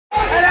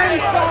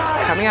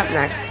Coming up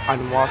next on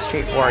Wall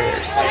Street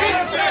Warriors.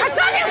 I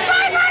sold you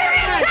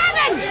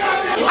 507!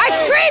 I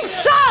screamed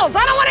sold!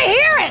 I don't want to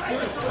hear it!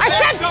 I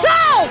said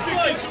sold!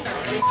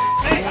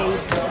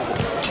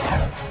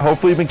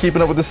 Hopefully you've been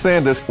keeping up with the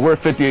Sandus. We're at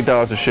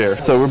 $58 a share,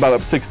 so we're about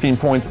up 16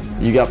 points.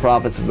 You got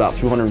profits of about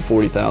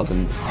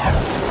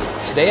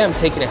 $240,000. Today I'm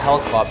taking a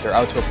helicopter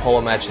out to a polo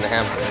match in the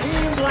Hamptons.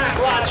 Team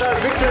Black Watch are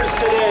victors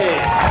today.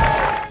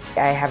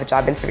 I have a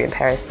job interview in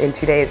Paris in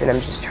 2 days, and I'm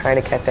just trying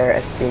to get there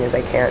as soon as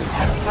I can.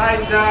 Hi,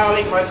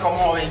 darling. Welcome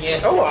home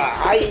again. Oh,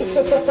 hi.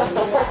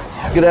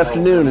 Good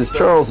afternoon. Is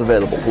Charles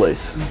available,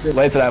 please?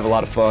 Lates and I have a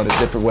lot of fun. There's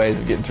different ways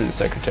of getting through the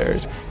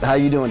secretaries. How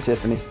you doing,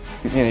 Tiffany?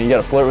 You got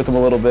to flirt with them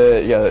a little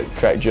bit. You got to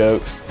crack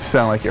jokes. You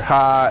sound like you're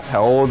hot.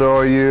 How old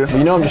are you? Well,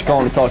 you know I'm just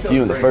calling to talk to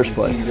you in the first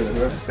place.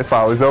 If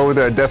I was over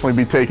there, I'd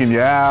definitely be taking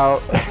you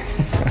out.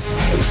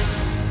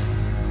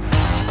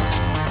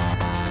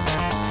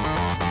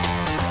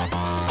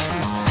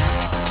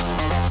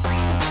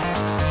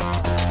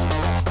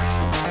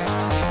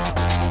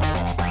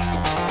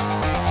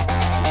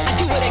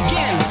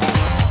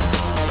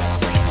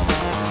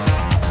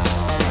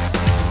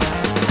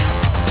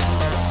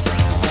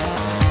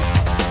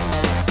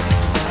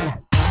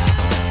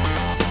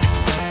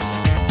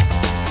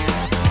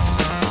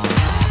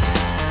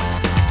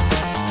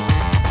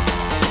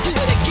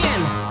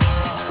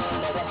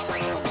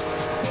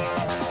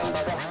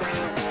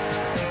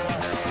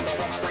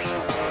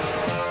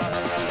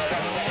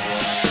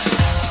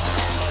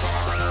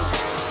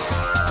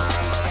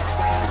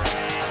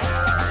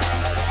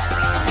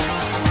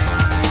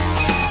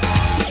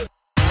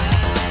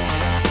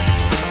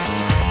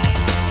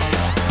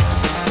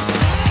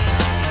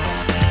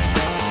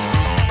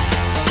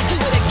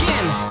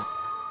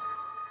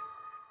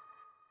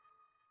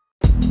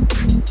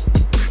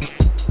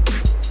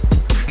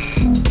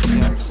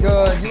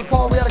 Good. You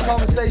recall we had a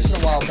conversation a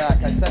while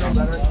back. I sent him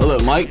better. Hello,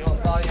 Mike.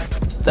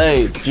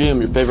 Hey, it's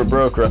Jim, your favorite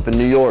broker up in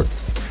New York.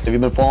 Have you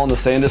been following the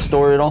Sandus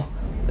story at all?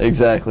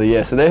 Exactly,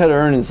 yeah. So they had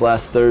earnings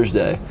last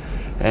Thursday,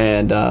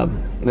 and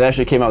they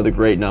actually came out with a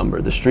great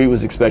number. The street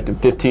was expecting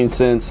 15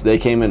 cents. They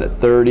came in at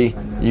 30.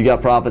 You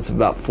got profits of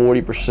about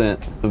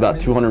 40%, about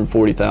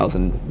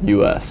 240,000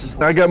 US.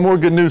 I got more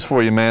good news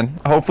for you, man.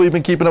 Hopefully you've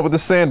been keeping up with the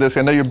Sandus.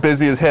 I know you're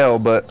busy as hell,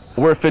 but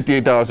we're at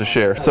 $58 a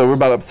share. So we're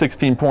about up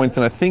 16 points,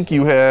 and I think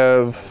you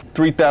have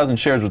 3,000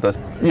 shares with us.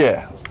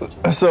 Yeah.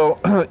 So,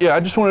 yeah,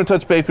 I just wanted to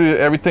touch base with you.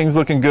 Everything's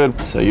looking good.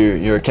 So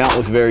your account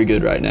looks very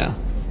good right now.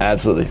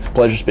 Absolutely. It's a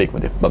pleasure speaking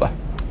with you. Bye-bye.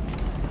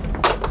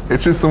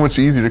 It's just so much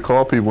easier to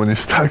call people when your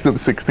stock's up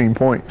 16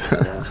 points.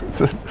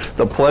 It's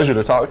a pleasure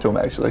to talk to them,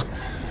 actually.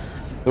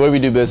 The way we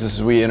do business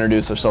is we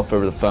introduce ourselves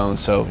over the phone,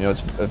 so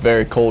it's a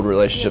very cold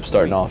relationship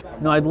starting off.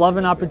 No, I'd love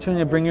an opportunity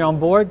to bring you on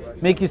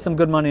board, make you some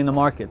good money in the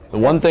markets. The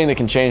one thing that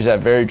can change that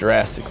very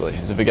drastically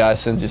is if a guy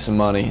sends you some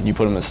money and you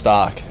put him in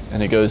stock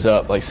and it goes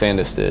up like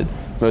Sandus did.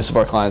 Most of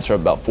our clients are up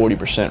about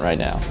 40% right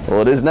now.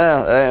 Well, it is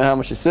now. I don't know how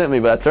much you sent me,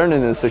 but I turned it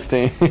into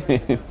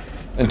 16.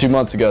 And 2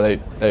 months ago,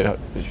 they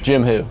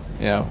Jim who?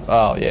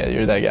 Oh yeah,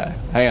 you're that guy.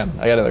 Hang on,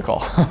 I got another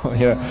call.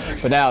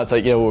 But now it's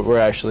like, we're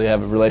actually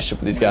having a relationship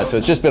with these guys. So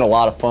it's just been a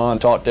lot of fun.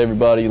 Talk to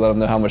everybody, let them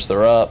know how much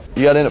they're up.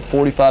 You got in at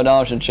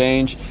 $45 and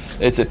change,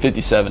 it's at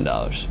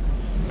 $57.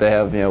 They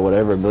have,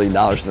 whatever, $1 million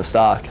in the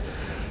stock,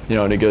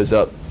 and it goes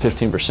up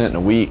 15% in a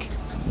week.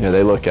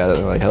 They look at it,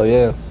 they're like, hell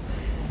yeah,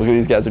 look what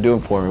these guys are doing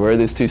for me. Where are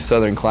these two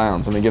Southern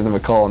clowns? Let me give them a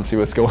call and see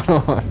what's going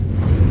on.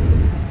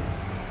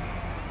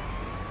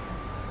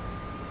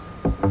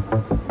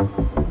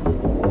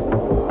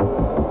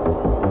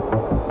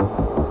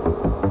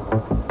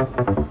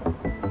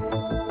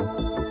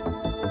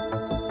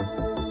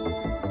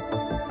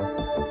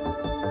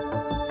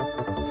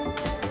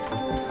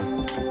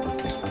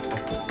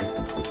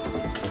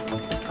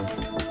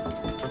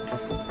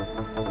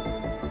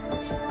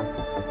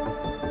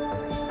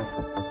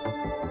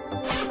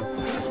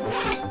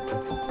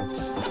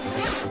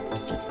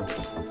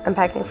 I'm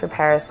packing for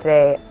Paris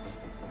today.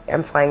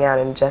 I'm flying out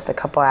in just a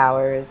couple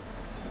hours.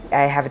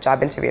 I have a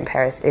job interview in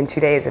Paris in 2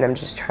 days, and I'm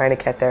just trying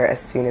to get there as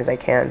soon as I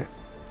can.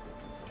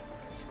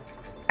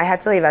 I had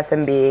to leave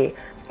SMB.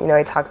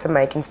 I talked to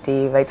Mike and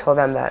Steve. I told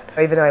them that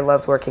even though I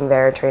loved working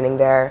there, training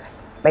there,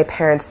 my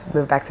parents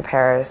moved back to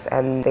Paris,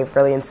 and they're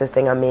really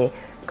insisting on me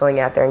going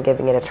out there and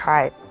giving it a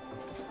try.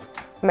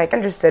 Mike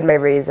understood my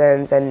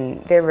reasons,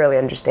 and they're really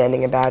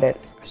understanding about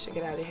it. I should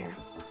get out of here.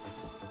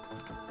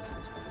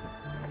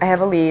 I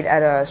have a lead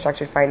at a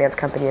structured finance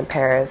company in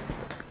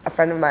Paris. A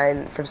friend of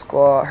mine from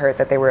school heard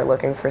that they were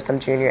looking for some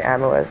junior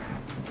analysts.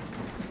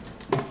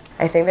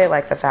 I think they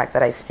like the fact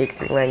that I speak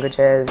 3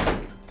 languages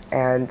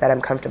and that I'm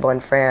comfortable in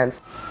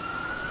France.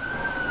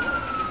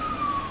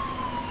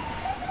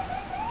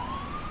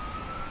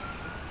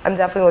 I'm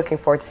definitely looking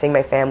forward to seeing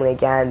my family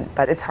again,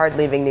 but it's hard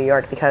leaving New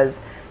York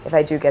because if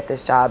I do get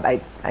this job,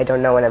 I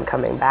don't know when I'm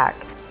coming back.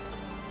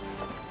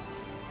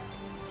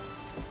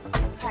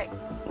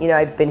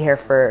 I've been here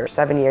for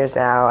 7 years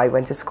now. I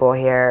went to school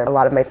here. A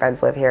lot of my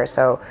friends live here,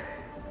 so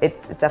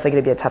it's definitely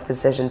going to be a tough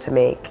decision to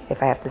make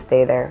if I have to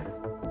stay there.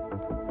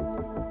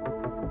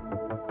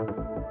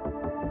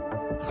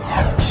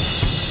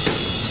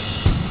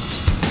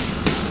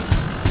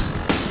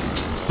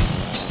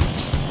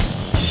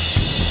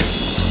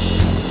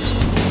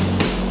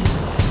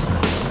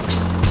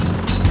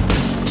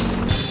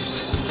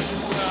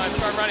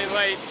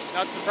 weight.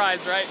 Not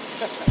surprised, right?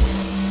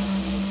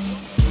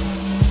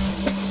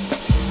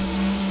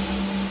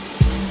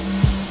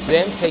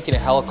 Today I'm taking a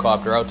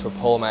helicopter out to a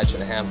polo match in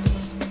the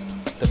Hamptons.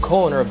 The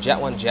co-owner of Jet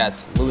One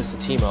Jets,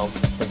 Laetitia,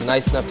 was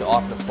nice enough to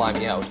offer to fly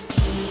me out.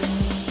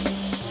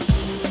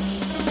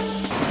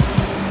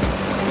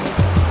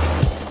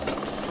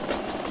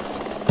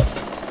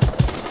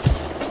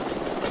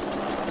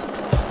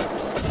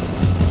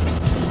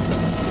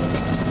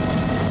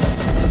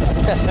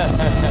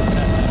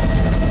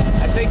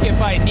 I think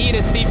if I need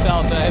a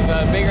seatbelt, I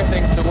have bigger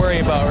things to worry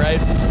about, right?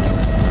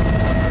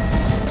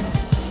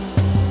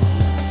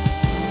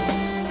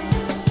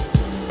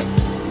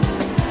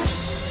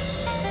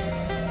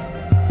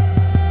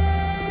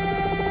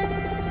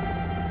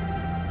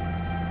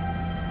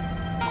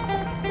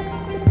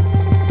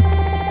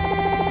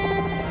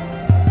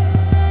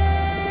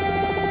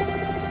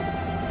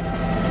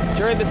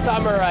 During the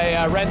summer,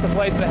 I rent a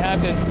place in the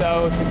Hamptons,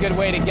 so it's a good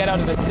way to get out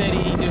of the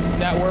city, do some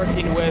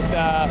networking with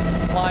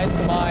clients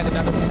of mine and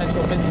other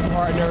potential business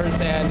partners,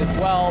 and as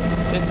well,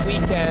 this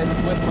weekend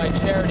with my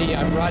charity,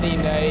 I'm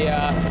running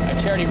a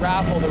charity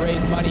raffle to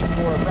raise money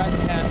for breast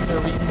cancer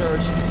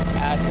research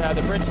at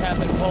the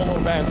Bridgehampton Polo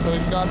event. So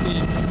we've got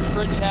the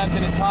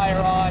Bridgehampton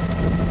attire on.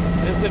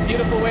 This is a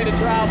beautiful way to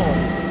travel.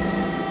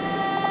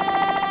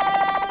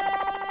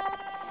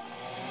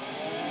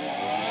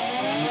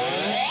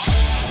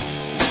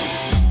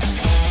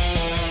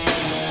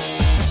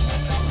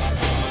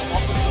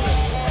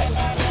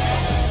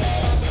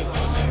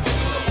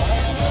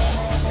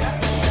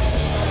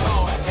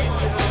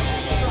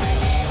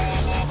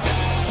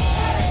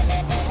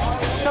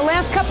 The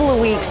last couple of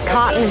weeks,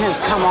 cotton has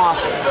come off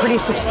pretty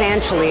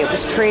substantially. It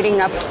was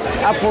trading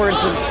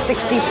upwards of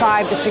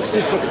 65 to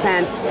 66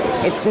 cents.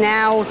 It's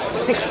now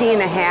 60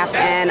 and a half,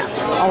 and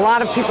a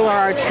lot of people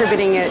are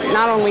attributing it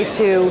not only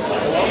to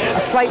a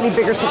slightly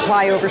bigger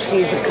supply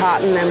overseas of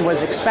cotton than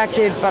was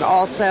expected, but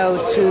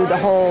also to the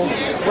whole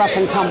rough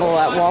and tumble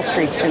that Wall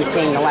Street's been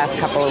seeing the last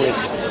couple of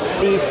weeks.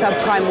 The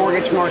subprime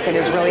mortgage market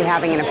is really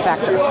having an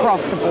effect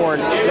across the board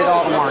with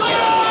all the markets.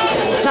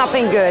 It's not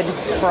been good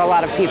for a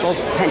lot of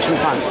people's pension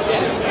funds.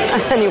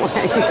 Anyway.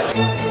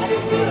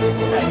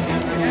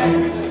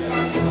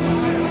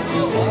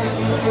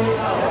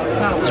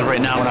 So right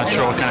now we're not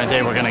sure what kind of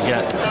day we're going to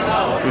get.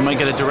 We might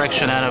get a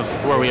direction out of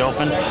where we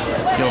open.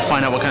 You'll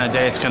find out what kind of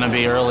day it's going to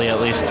be early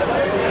at least.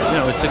 You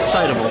know, it's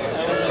excitable.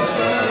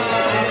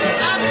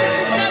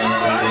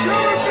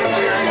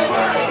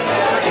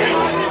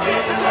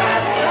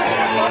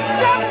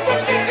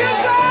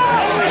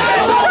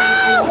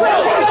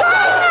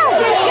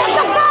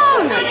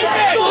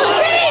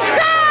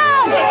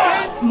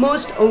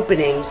 Most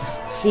openings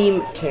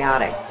seem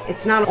chaotic.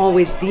 It's not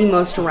always the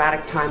most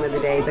erratic time of the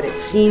day, but it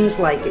seems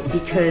like it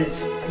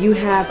because you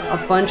have a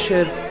bunch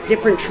of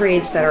different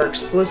trades that are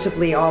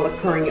explosively all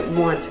occurring at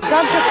once.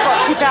 Doug just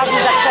bought 2,000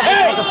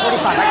 decks of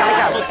 45. I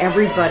gotta go.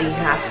 Everybody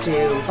has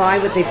to buy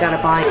what they've got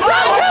to buy. Sold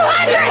 200!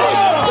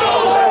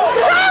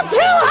 Sold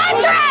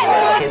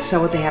 200! And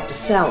sell what they have to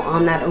sell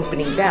on that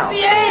opening bell.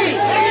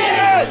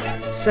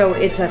 So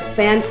it's a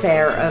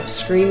fanfare of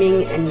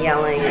screaming and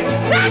yelling.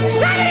 Deck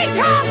 70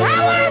 calls!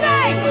 How are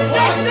they?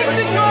 Deck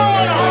 60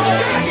 calls!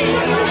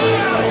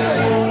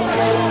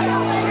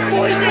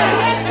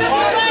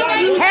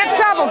 Half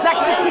double, Deck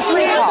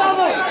 63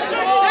 calls.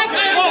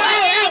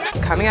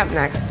 Coming up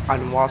next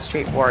on Wall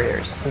Street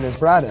Warriors. And is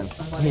Brad in?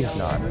 He's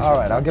not. All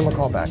right, I'll give him a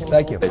call back.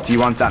 Thank you. If you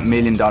want that $1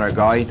 million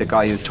guy, the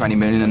guy who's 20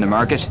 million in the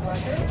market,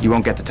 you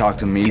won't get to talk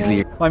to him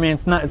easily. Well, I mean,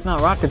 it's not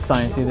rocket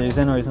science either. He's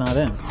in or he's not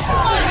in.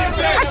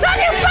 I sold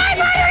you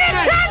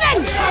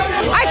 507!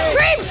 I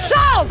screamed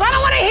sold! I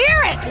don't want to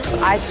hear it!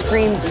 I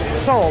screamed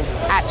sold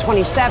at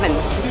 27.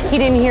 He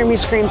didn't hear me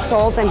scream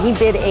sold, and he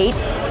bid 8.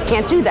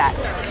 Can't do that.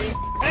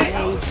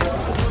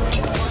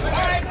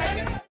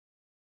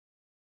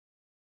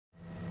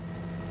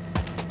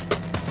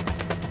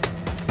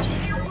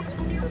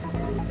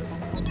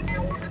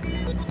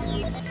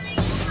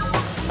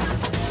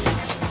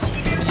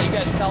 You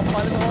guys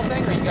self-funded the whole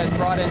thing, or you guys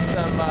brought in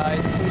some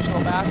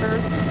institutional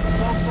backers?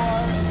 So far,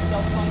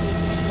 self-funded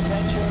the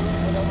venture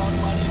with our own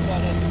money,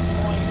 but at this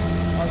point,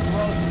 our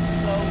growth is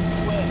so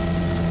quick,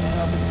 and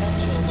our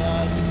potential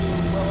to do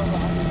well over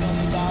 $100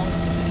 million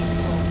in the next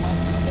 12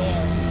 months is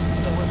there.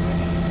 So we're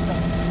bringing in some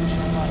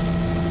institutional money.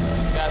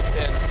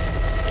 Invested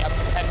up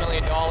to $10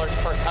 million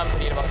per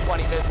company in about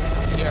 20 businesses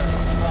a year.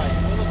 Right.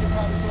 We're looking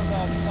probably for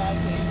about $5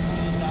 to $8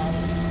 million.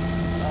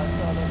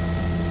 So that's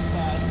the sweet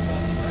spot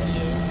for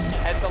you.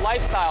 It's a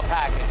lifestyle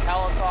package.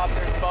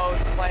 Helicopters,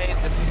 boats, planes.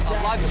 It's a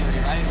luxury,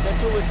 right?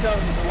 That's what we're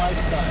selling. It's a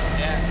lifestyle.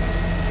 Yeah.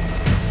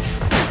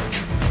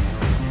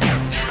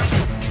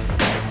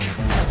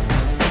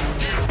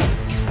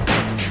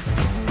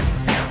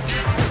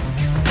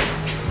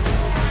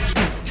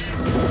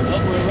 Oh,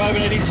 we're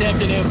arriving at East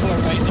Hampton Airport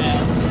right now.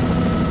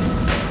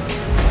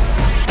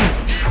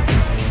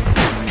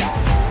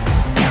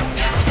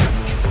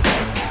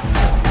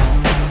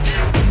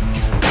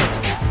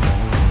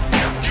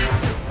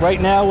 Right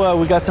now,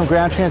 we got some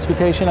ground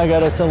transportation. I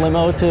got us a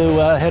limo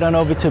to head on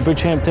over to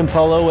Bridgehampton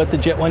Polo at the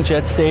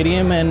Jet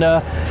Stadium and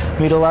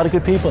meet a lot of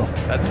good people.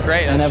 That's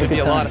great. And That have should a be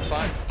a good lot time. of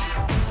fun.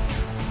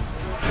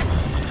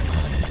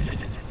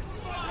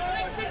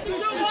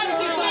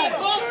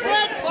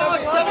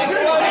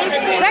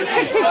 Deck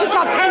 62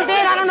 called 10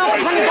 bid. I don't know if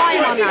there's any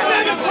volume on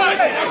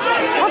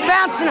that. We're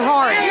bouncing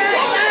hard.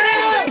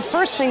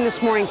 First thing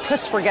this morning,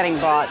 puts were getting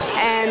bought,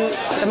 and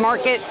the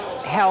market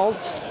held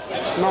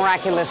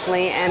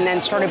miraculously and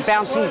then started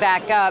bouncing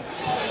back up,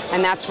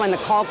 and that's when the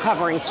call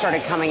coverings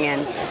started coming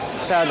in.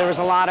 So there was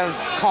a lot of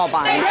call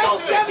buying.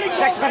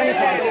 Deck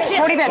 74.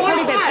 40 bid,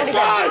 40 bid, 40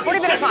 bid. 40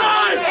 bid at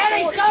 5.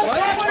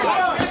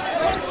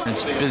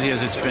 It's busy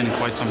as it's been in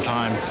quite some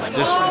time.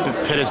 This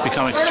pit has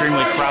become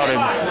extremely crowded,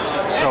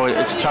 so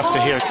it's tough to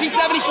hear.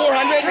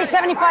 3,7,400.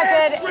 375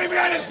 bid.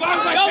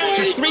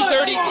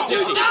 330.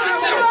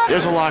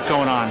 There's a lot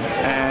going on,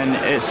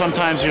 and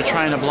sometimes you're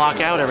trying to block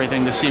out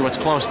everything to see what's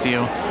close to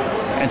you,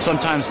 and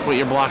sometimes what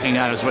you're blocking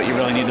out is what you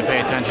really need to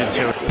pay attention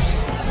to.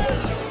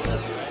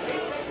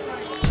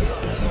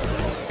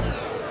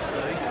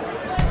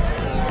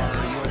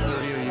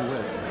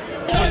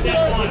 He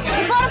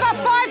bought about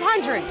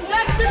 500.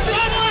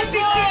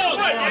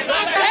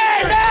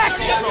 Hey, Max!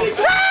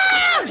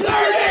 Sold! Sold!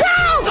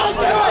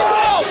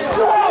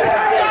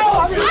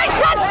 I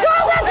said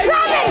sold at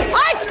 7!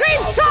 I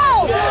screamed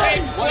sold!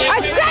 I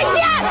said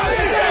yes!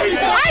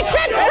 I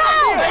said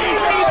sold!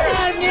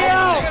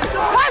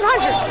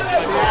 500!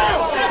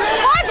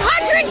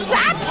 500's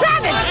at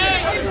 7!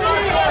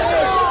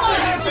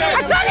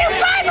 I sold you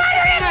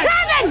 500 at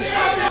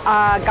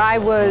 7! Guy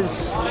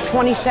was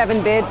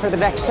 27 bid for the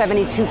next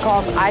 72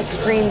 calls. I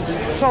screamed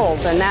sold,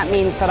 and that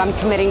means that I'm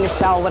committing to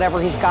sell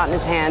whatever he's got in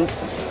his hand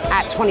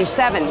at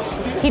 27.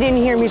 He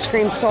didn't hear me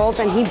scream sold,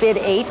 and he bid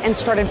 8 and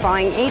started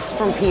buying 8s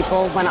from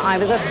people when I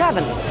was at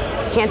 7.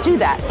 Can't do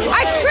that.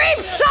 I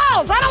screamed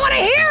sold! I don't want to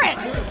hear it!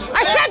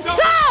 I said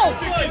sold!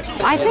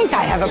 I think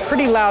I have a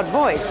pretty loud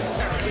voice.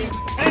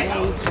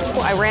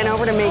 I ran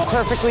over to make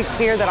perfectly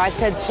clear that I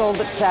said sold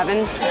at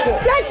 7.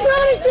 Deck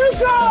 72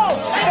 go!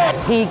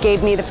 He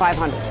gave me the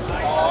 500,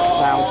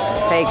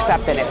 so they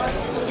accepted it.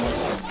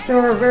 There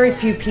are very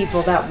few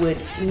people that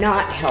would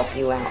not help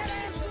you out.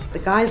 The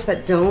guys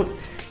that don't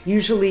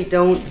usually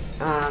don't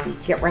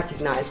get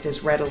recognized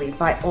as readily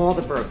by all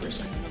the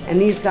brokers. And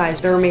these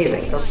guys, they're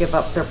amazing. They'll give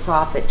up their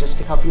profit just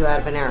to help you out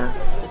of an error.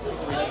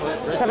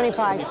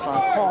 75,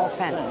 Paul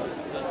Pence.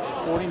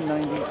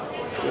 4090.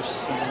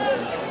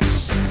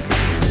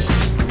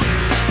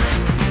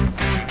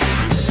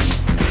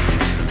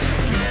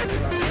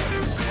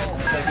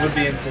 Would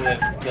be into the...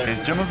 Is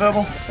Jim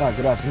available?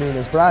 Good afternoon.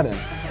 Is Brad in?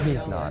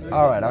 He's not.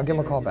 All right, I'll give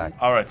him a call back.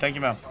 All right, thank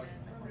you, ma'am.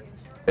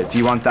 If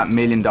you want that $1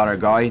 million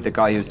guy, the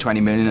guy who's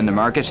 20 million in the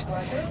market,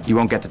 you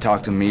won't get to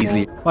talk to him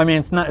easily. Well, I mean,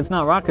 it's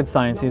not rocket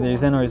science either.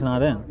 He's in or he's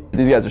not in.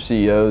 These guys are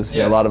CEOs.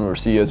 Yeah. A lot of them are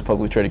CEOs of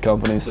publicly traded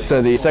companies.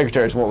 So the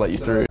secretaries won't let you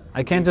through.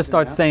 I can't just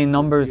start saying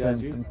numbers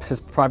and his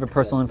private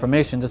personal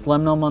information. Just let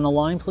him know I'm on the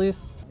line, please.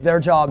 Their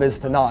job is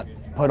to not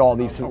put all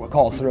these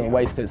calls through and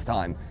waste his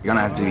time. You're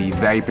gonna have to be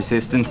very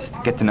persistent,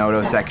 get to know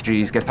those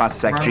secretaries, get past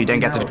the secretary,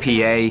 then get to the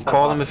PA.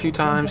 Call them a few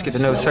times, get to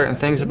know certain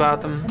things about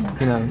them.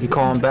 You know, you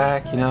call them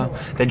back, you know.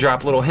 They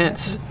drop little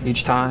hints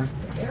each time.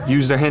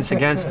 Use their hints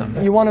against them.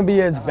 You want to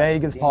be as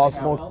vague as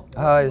possible.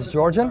 Is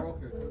George in?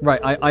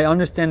 Right, I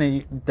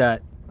understand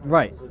that,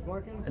 right.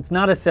 It's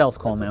not a sales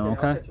call, man,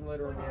 okay?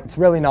 It's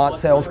really not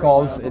sales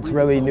calls, it's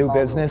really new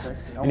business,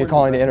 and you're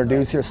calling to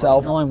introduce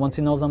yourself. Once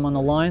he knows I'm on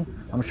the line,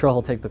 I'm sure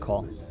he'll take the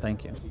call.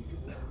 Thank you.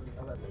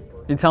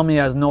 You tell me he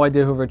has no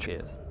idea who Richie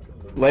is.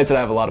 Lates and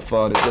I have a lot of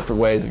fun. It's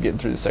different ways of getting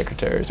through the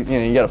secretaries. You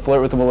know, you got to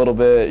flirt with them a little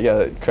bit. You got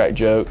to crack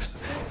jokes.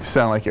 You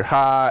sound like you're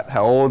hot.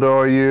 How old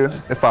are you?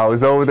 If I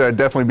was over there, I'd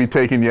definitely be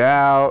taking you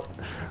out.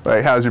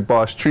 Like, how's your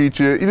boss treat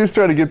you? You just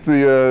try to get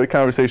the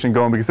conversation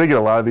going because they get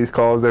a lot of these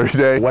calls every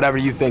day. Whatever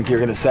you think you're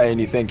going to say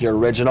and you think you're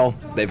original,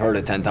 they've heard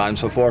it 10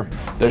 times before.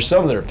 There's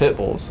some that are pit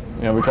bulls.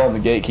 You know, we call them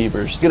the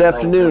gatekeepers. Good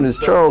afternoon. Is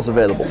Charles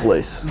available,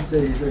 please?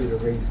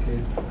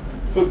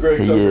 He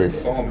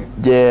is.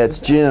 Yeah, it's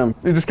Jim.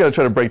 You just got to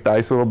try to break the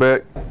ice a little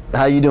bit.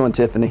 How you doing,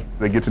 Tiffany?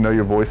 They get to know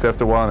your voice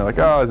after a while, and they're like,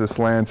 oh, is this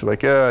Lance? They're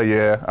like,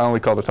 yeah, I only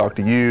called to talk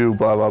to you,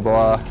 blah, blah,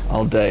 blah.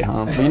 All day,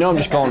 huh? But you know I'm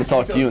just calling to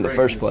talk to you in the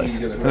first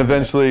place. And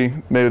eventually,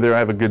 maybe they'll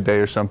have a good day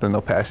or something,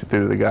 they'll pass you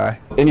through to the guy.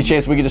 Any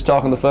chance we could just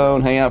talk on the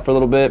phone, hang out for a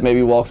little bit, maybe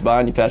he walks by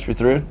and you patch me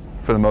through?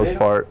 For the most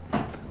part,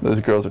 those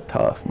girls are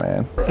tough,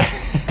 man.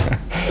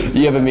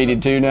 You have a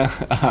meeting too now?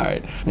 All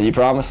right. You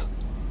promise?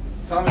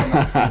 All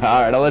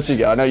right, I'll let you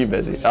go. I know you're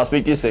busy. I'll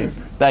speak to you soon.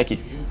 Thank you.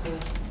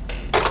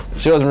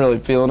 She wasn't really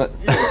feeling it.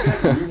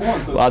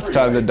 Lots of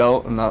times I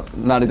don't. I'm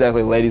not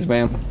exactly a ladies'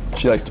 man.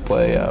 She likes to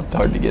play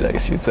hard to get, I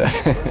guess you'd say.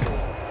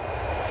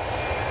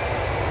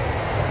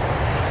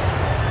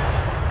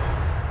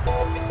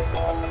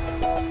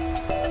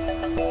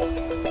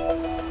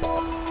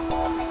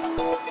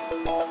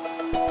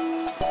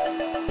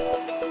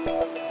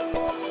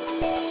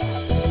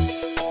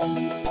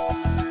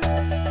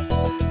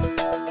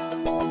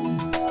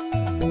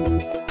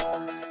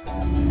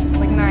 It's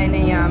like 9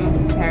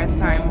 Paris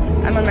time.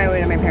 I'm on my way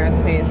to my parents'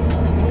 place.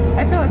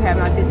 I feel okay, I'm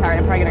not too tired.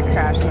 I'm probably gonna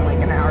crash in like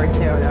an hour or two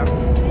though,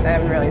 because I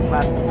haven't really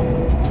slept.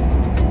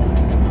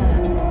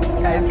 The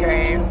sky's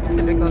gray,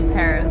 typical of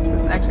Paris.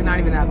 It's actually not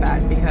even that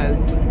bad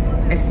because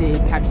I see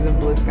patches of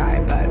blue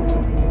sky, but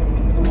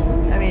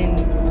I mean,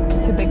 it's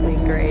typically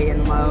gray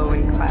and low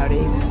and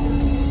cloudy.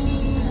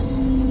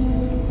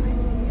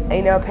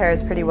 I know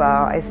Paris pretty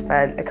well. I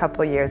spent a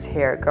couple years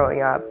here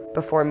growing up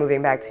before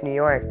moving back to New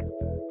York.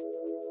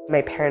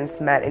 My parents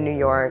met in New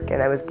York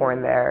and I was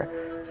born there.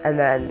 And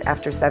then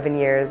after 7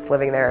 years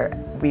living there,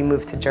 we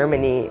moved to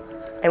Germany.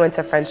 I went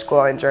to French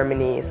school in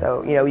Germany,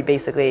 so we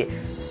basically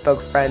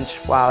spoke French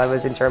while I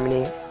was in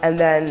Germany. And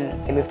then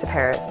I moved to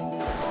Paris.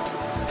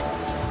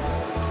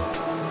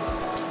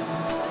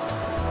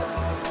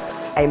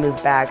 I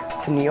moved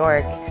back to New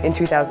York in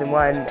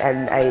 2001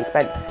 and I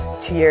spent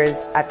 2 years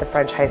at the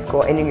French high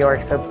school in New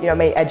York, so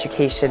my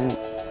education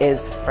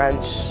is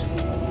French.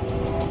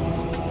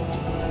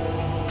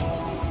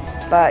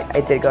 But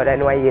I did go to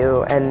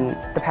NYU, and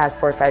the past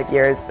 4 or 5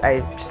 years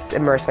I've just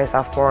immersed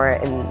myself more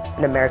in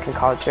an American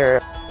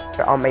culture.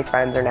 All my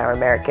friends are now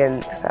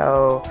American,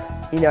 so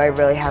I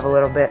really have a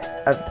little bit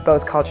of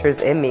both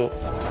cultures in me.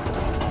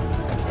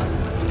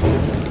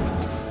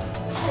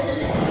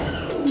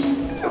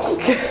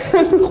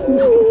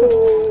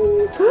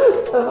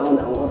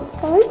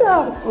 Oh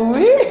non,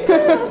 oui.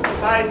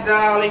 Hi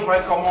darling,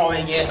 welcome home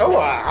again. Oh,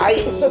 hi.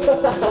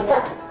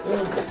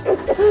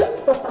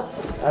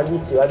 I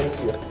miss you.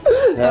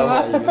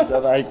 Ça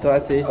va et toi,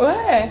 c'est?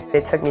 Ouais.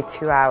 It took me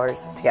 2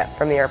 hours to get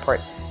from the airport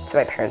to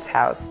my parents'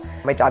 house.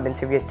 My job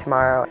interview is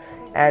tomorrow,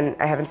 and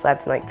I haven't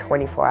slept in like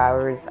 24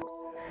 hours.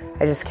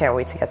 I just can't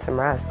wait to get some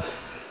rest.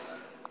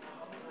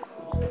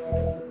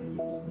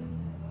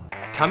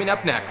 Coming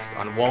up next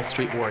on Wall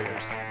Street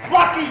Warriors.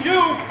 Lucky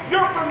you,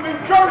 you're from New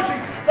Jersey,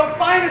 the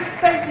finest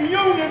state in the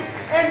union,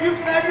 and you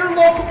can have your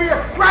local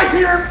beer right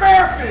here in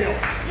Fairfield.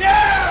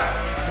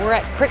 Yeah! We're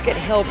at Cricket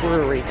Hill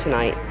Brewery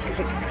tonight. It's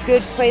a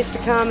good place to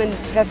come and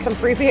test some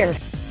free beer.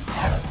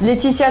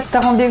 Laetitia,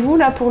 t'as rendez-vous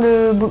là pour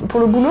le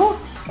boulot?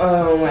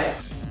 Ouais.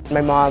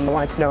 My mom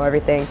wanted to know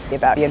everything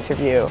about the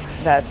interview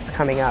that's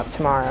coming up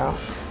tomorrow,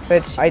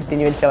 which I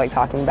didn't even feel like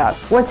talking about.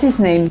 What's his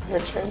name?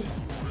 Richard.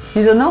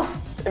 You don't know?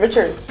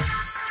 Richard.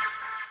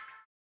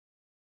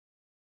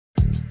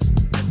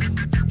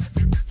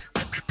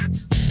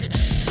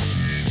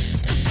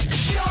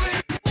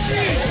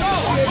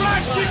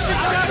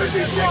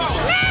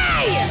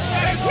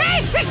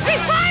 May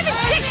 65 and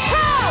 6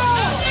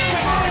 calls!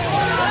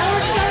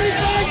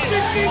 35,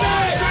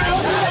 69!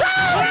 So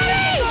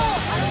ready!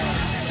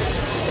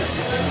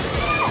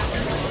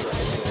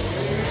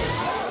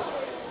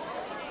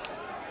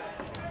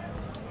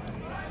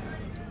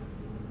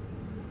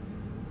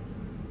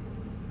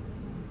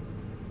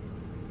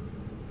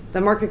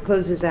 The market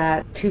closes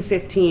at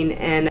 2:15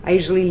 and I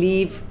usually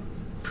leave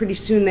pretty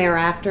soon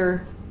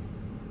thereafter.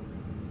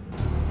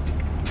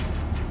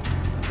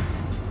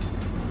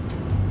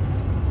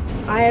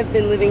 I have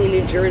been living in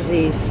New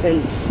Jersey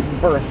since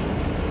birth,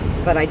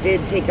 but I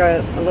did take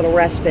a little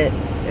respite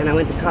and I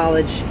went to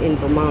college in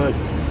Vermont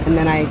and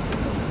then I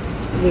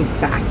moved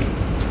back.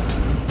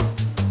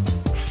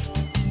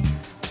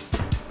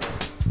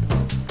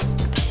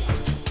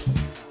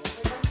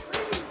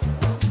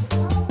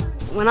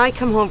 When I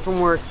come home from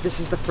work, this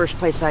is the first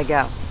place I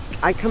go.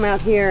 I come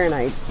out here and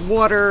I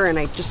water and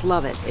I just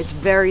love it. It's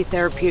very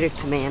therapeutic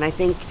to me and I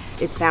think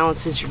it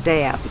balances your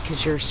day out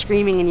because you're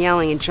screaming and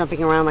yelling and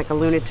jumping around like a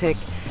lunatic,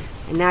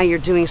 and now you're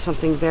doing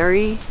something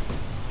very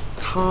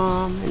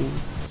calm and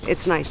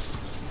it's nice.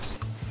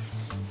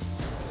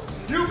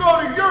 You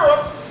go to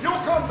Europe, you'll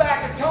come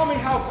back and tell me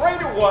how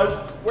great it was.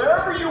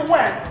 Wherever you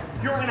went,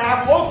 you're gonna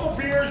have local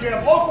beers, you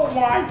have local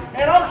wine,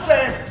 and I'm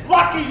saying,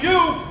 lucky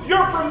you,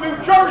 you're from New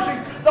Jersey,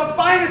 the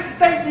finest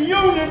state in the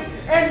union,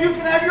 and you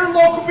can have your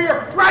local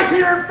beer right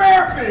here in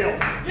Fairfield.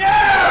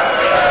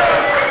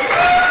 Yeah!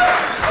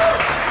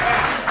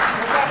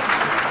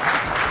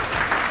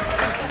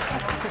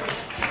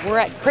 We're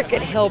at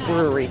Cricket Hill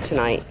Brewery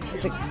tonight.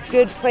 It's a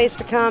good place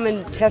to come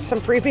and test some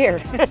free beer.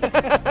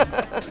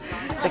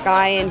 The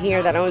guy in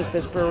here that owns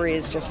this brewery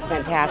is just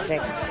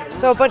fantastic.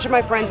 So a bunch of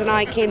my friends and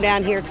I came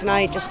down here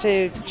tonight just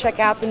to check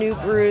out the new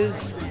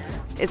brews.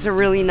 It's a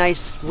really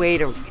nice way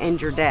to end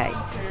your day.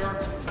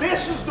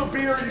 This is the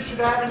beer you should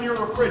have in your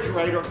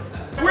refrigerator.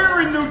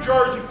 We're in New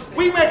Jersey.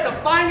 We make the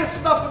finest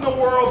stuff in the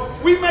world.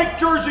 We make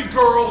Jersey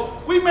girls,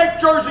 we make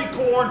Jersey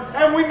corn,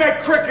 and we make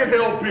Cricket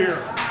Hill beer.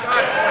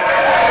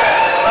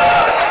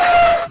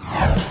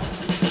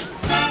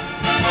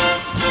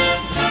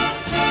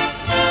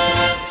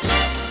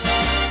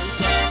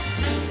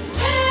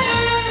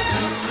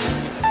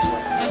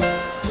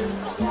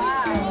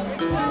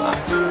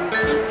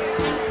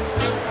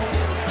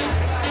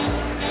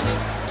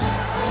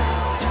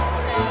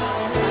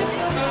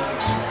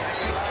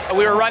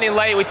 We were running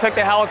late. We took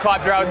the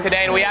helicopter out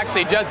today, and we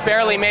actually just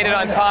barely made it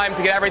on time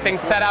to get everything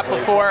set up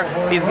before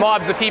these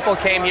mobs of people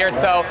came here.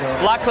 So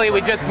luckily,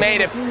 we just made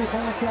it.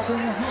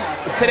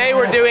 Today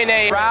we're doing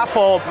a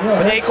raffle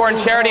with Acorn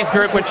Charities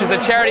Group, which is a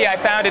charity I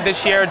founded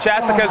this year.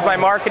 Jessica is my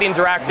marketing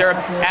director,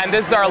 and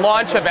this is our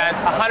launch event.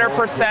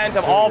 100%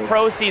 of all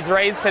proceeds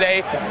raised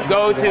today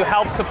go to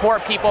help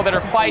support people that are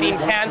fighting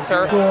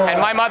cancer.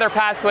 And my mother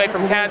passed away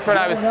from cancer when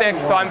I was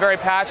 6, so I'm very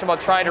passionate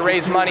about trying to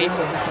raise money.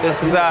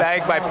 This is a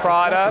bag by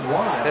Prada.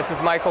 This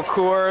is Michael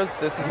Kors.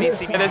 This is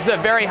BC. This is a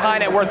very high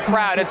net worth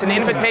crowd. It's an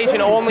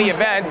invitation-only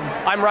event.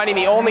 I'm running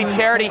the only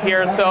charity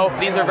here, so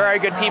these are very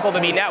good people to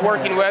be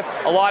networking with.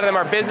 A lot of them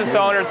are business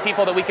owners,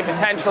 people that we can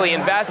potentially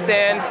invest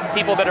in,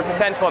 people that are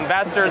potential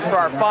investors for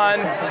our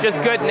fund,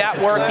 just good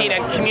networking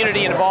and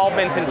community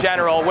involvement in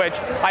general, which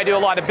I do a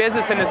lot of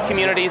business in this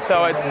community,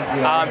 so it's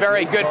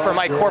very good for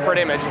my corporate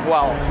image as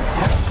well.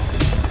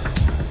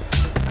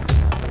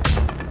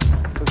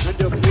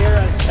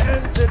 Piera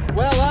sends it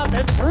well up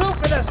and through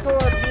for the score.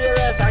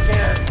 Piera's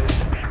again.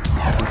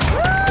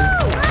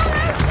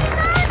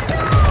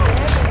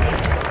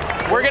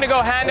 We're going to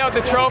go hand out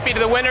the trophy to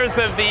the winners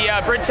of the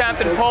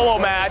Bridgehampton polo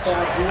match.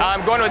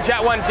 I'm going to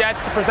Jet 1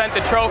 Jets to present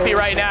the trophy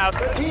right now.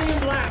 Team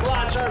Black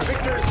Watch are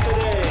victors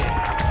today.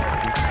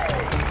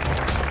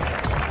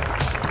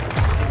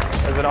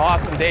 It was an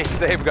awesome day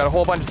today. We've got a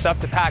whole bunch of stuff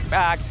to pack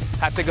back.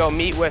 Have to go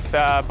meet with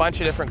a bunch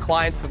of different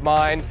clients of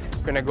mine.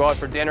 We're going to go out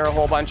for dinner, a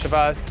whole bunch of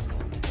us.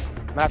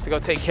 I have to go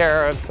take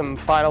care of some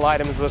final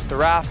items with the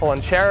raffle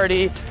and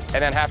charity,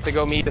 and then have to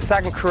go meet the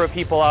second crew of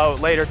people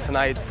out later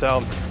tonight.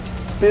 So,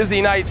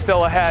 busy night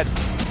still ahead.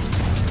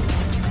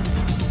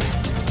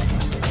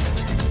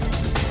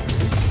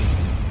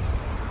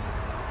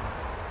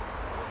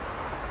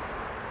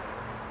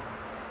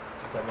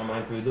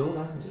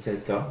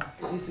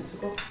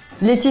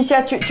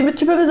 Laetitia,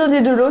 tu peux me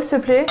donner de l'eau, s'il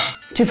te plaît?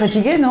 Tu es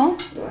fatiguée, non?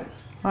 Ouais.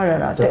 Oh là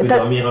là. T'as pu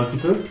dormir un petit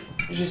peu?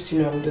 Juste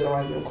 1 heure ou 2 dans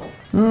l'avion, quoi.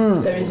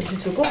 T'avais des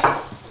de secours?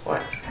 Ouais.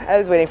 I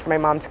was waiting for my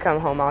mom to come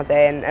home all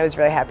day, and I was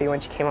really happy when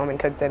she came home and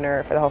cooked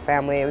dinner for the whole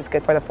family. It was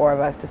good for the 4 of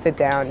us to sit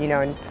down, you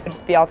know, and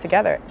just be all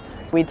together.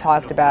 We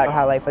talked about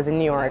how life was in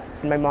New York,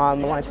 and my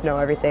mom wanted to know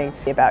everything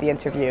about the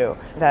interview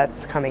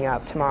that's coming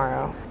up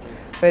tomorrow,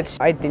 which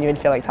I didn't even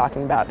feel like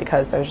talking about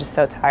because I was just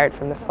so tired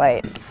from the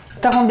flight.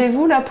 T'as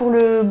rendez-vous là pour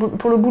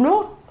le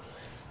boulot?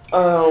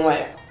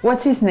 Ouais.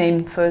 What's his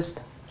name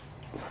first?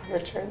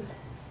 Richard.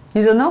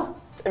 You don't know?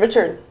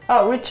 Richard.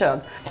 Oh,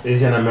 Richard.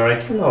 Is he an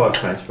American or a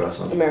French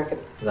person? American.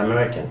 An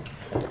American.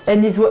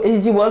 And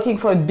is he working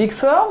for a big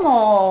firm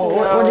or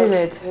No, what is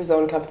it? His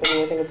own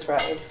company. I think it's a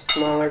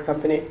smaller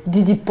company.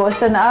 Did he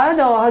post an ad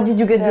or how did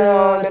you get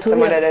I met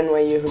someone at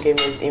NYU who gave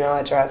me his email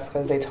address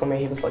because they told me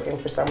he was looking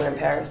for someone in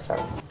Paris. So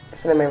I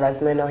sent him my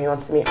resume. Now he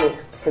wants to meet me.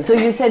 So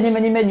you sent him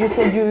an email. You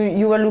said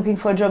you were looking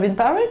for a job in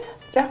Paris?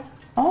 Yeah.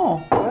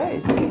 Oh,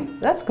 great.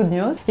 That's good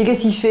news. Et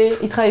qu'est-ce qu'il fait?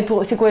 Il travaille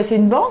pour... C'est quoi? C'est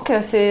une banque?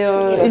 C'est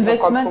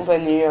investment?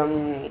 Compagnie,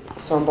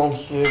 c'est un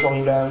banquier. Genre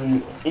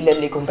il aide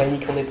les compagnies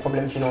qui ont des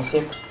problèmes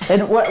financiers.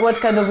 And what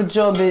kind of a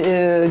job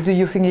do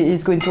you think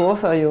he's going to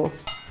offer you?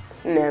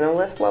 An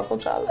analyst level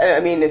job. I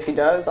mean, if he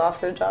does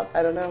offer a job,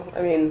 I don't know.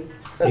 I mean,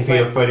 if he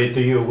offered it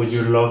to you, would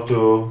you love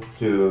to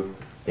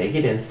take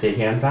it and stay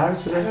here in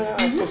Paris with us? I don't know.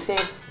 I have to see.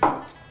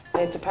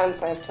 It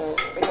depends. I have to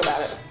think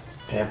about it.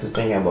 You have to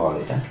think about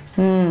it, huh?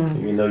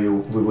 You know,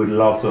 we would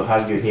love to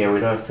have you here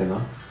with us, you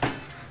know?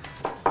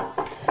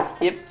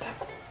 Yep.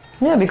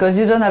 Yeah, because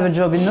you don't have a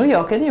job in New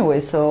York anyway,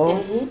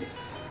 so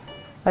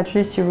at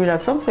least you will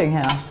have something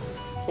here.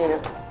 You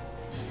know.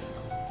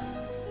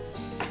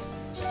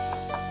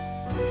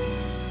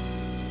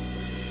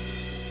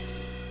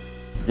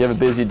 You have a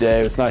busy day,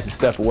 it's nice to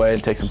step away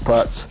and take some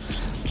putts.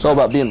 It's all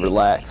about being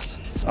relaxed.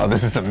 Oh,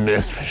 this is a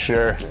miss for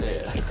sure.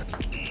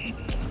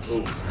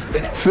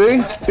 See?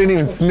 Didn't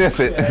even sniff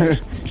it.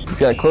 He's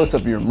got a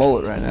close-up of your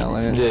mullet right now,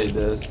 Lance. Yeah, he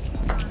does.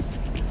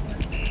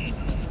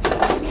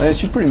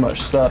 Lance, you pretty much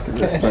suck at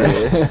this,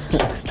 man.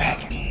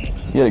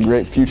 You got a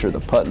great future at the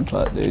putt and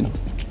putt, dude.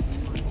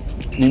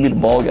 You can be the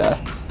ball guy.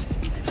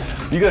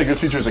 You got a good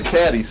future as a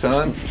caddy,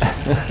 son.